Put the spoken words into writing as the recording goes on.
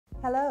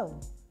Hello,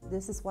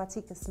 this is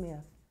Watika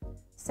Smith,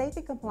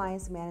 Safety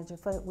Compliance Manager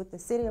with the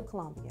City of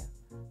Columbia.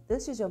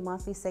 This is your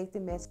monthly safety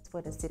message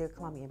for the City of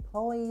Columbia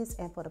employees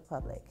and for the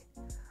public.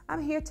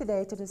 I'm here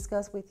today to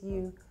discuss with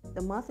you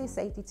the monthly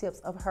safety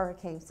tips of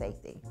hurricane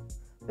safety.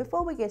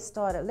 Before we get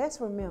started, let's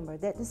remember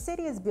that the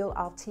city is built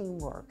off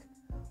teamwork.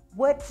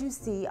 What you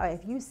see, or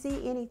if you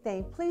see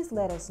anything, please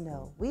let us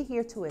know. We're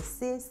here to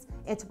assist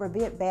and to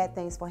prevent bad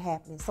things from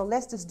happening, so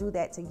let's just do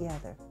that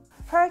together.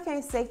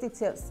 Hurricane safety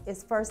tips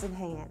is first in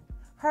hand.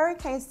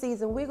 Hurricane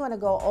season we're going to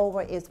go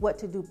over is what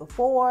to do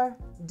before,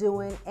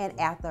 during, and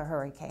after a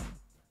hurricane.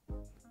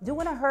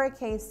 During a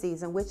hurricane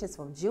season, which is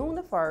from June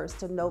the 1st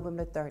to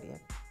November 30th,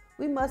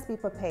 we must be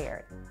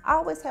prepared.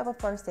 Always have a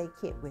first aid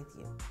kit with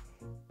you.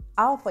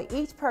 For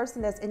each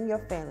person that's in your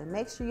family,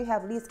 make sure you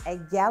have at least a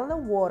gallon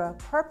of water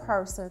per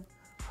person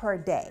per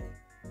day.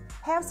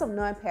 Have some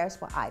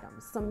non-perishable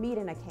items, some meat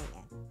in a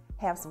can.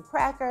 Have some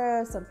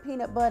crackers, some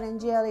peanut butter and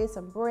jelly,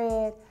 some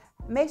bread.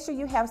 Make sure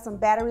you have some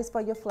batteries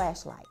for your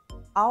flashlight.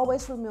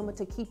 Always remember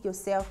to keep your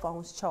cell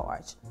phones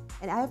charged.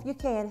 And if you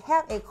can,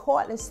 have a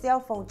cordless cell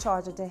phone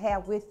charger to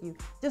have with you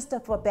just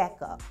for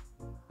backup.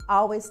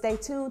 Always stay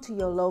tuned to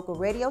your local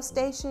radio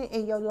station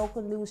and your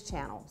local news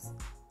channels.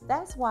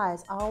 That's why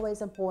it's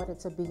always important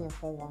to be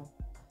informed.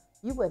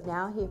 You will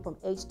now hear from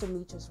H.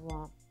 Demetrius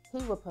Rump.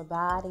 He will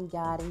provide and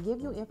guide and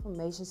give you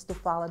information to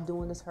follow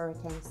during this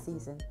hurricane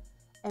season.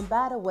 And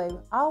by the way,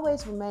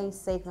 always remain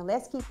safe and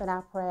let's keep in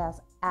our prayers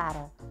out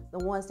of the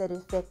ones that are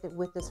affected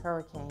with this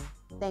hurricane.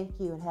 Thank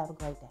you and have a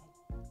great day.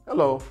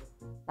 Hello,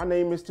 my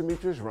name is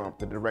Demetrius Rump,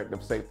 the Director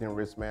of Safety and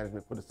Risk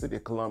Management for the City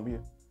of Columbia.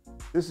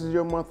 This is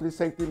your monthly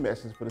safety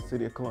message for the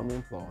City of Columbia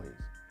employees.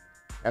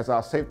 As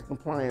our Safety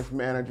Compliance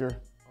Manager,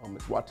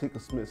 Ms. Watika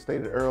Smith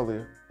stated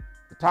earlier,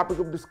 the topic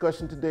of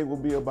discussion today will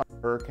be about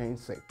hurricane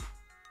safety.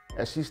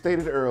 As she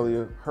stated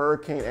earlier,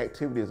 hurricane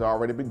activity has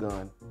already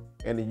begun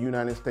and the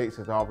United States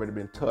has already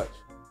been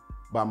touched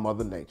by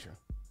Mother Nature.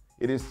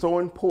 It is so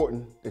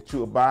important that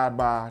you abide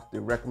by the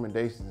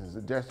recommendations and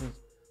suggestions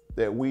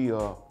that we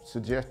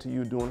suggest to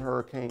you during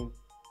hurricane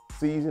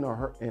season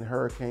or in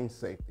hurricane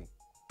safety.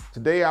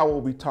 Today I will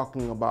be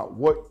talking about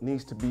what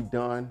needs to be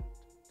done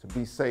to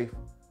be safe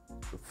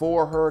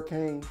before a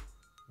hurricane,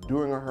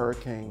 during a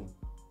hurricane,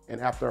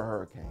 and after a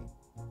hurricane.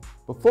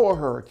 Before a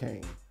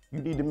hurricane, you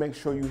need to make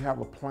sure you have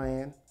a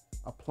plan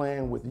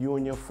with you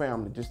and your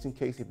family, just in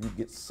case if you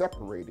get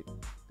separated,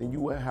 then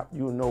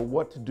you'll know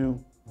what to do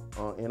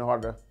in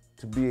order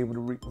to be able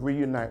to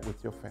reunite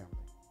with your family.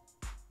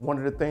 One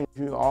of the things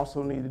you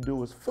also need to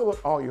do is fill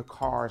up all your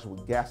cars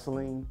with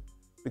gasoline,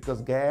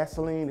 because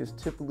gasoline is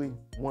typically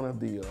one of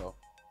the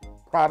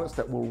products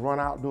that will run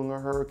out during a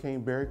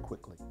hurricane very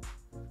quickly.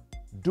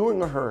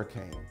 During a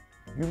hurricane,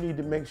 you need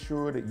to make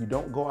sure that you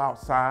don't go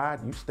outside,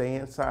 you stay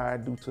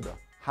inside due to the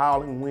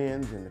howling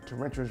winds and the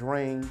torrential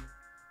rain.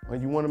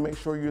 And you want to make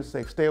sure you're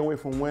safe. Stay away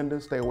from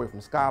windows, stay away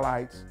from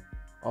skylights,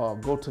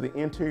 go to the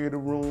interior of the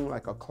room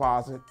like a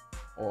closet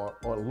or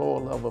lower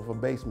level of a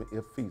basement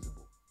if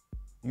feasible.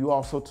 You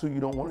also too, you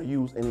don't want to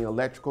use any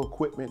electrical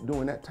equipment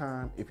during that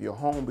time. If your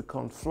home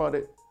becomes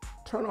flooded,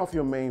 turn off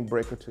your main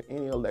breaker to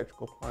any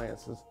electrical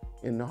appliances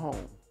in the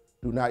home.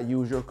 Do not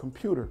use your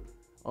computer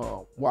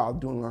while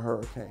doing a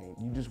hurricane.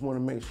 You just want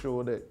to make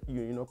sure that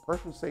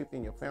personal safety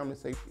and your family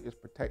safety is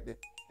protected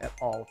at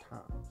all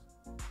times.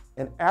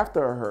 And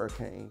after a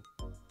hurricane,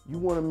 you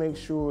want to make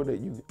sure that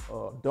you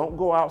don't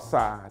go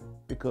outside,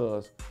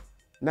 because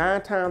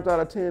 9 times out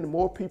of 10,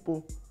 more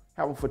people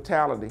have a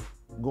fatality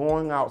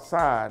going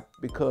outside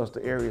because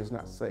the area is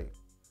not safe.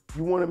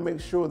 You want to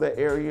make sure that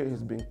area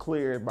has been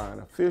cleared by an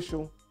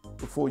official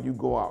before you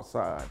go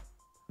outside.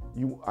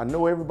 I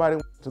know everybody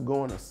wants to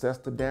go and assess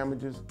the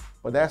damages,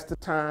 but that's the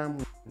time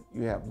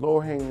you have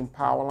lower hanging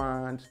power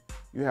lines,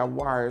 you have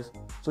wires,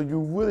 so you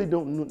really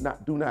do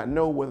not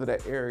know whether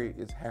that area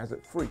is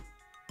hazard free.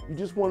 You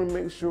just want to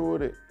make sure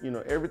that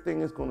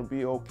everything is going to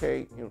be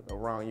okay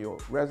around your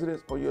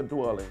residence or your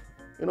dwelling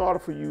in order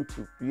for you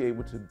to be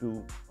able to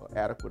do an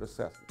adequate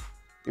assessment.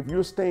 If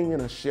you're staying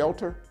in a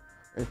shelter,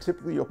 and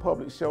typically your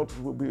public shelters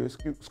will be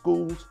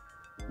schools,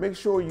 make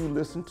sure you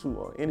listen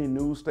to any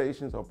news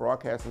stations or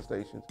broadcasting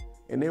stations,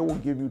 and they will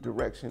give you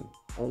direction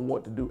on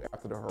what to do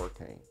after the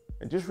hurricane.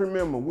 And just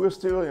remember, we're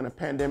still in a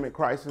pandemic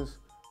crisis,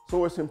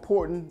 so it's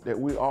important that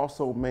we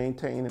also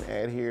maintain and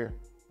adhere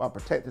by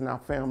protecting our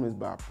families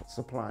by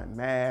supplying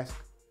masks,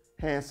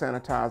 hand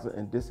sanitizer,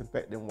 and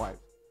disinfectant wipes.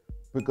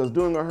 Because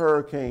during a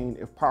hurricane,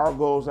 if power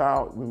goes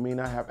out, we may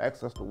not have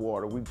access to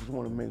water. We just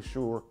want to make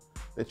sure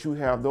that you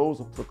have those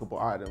applicable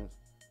items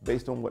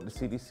based on what the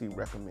CDC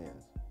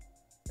recommends.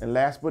 And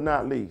last but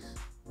not least,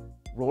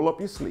 roll up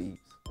your sleeves,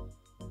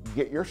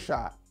 get your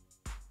shot.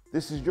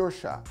 This is your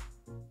shot.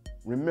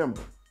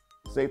 Remember,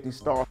 safety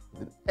starts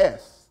with an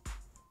S,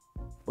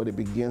 but it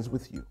begins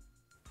with you.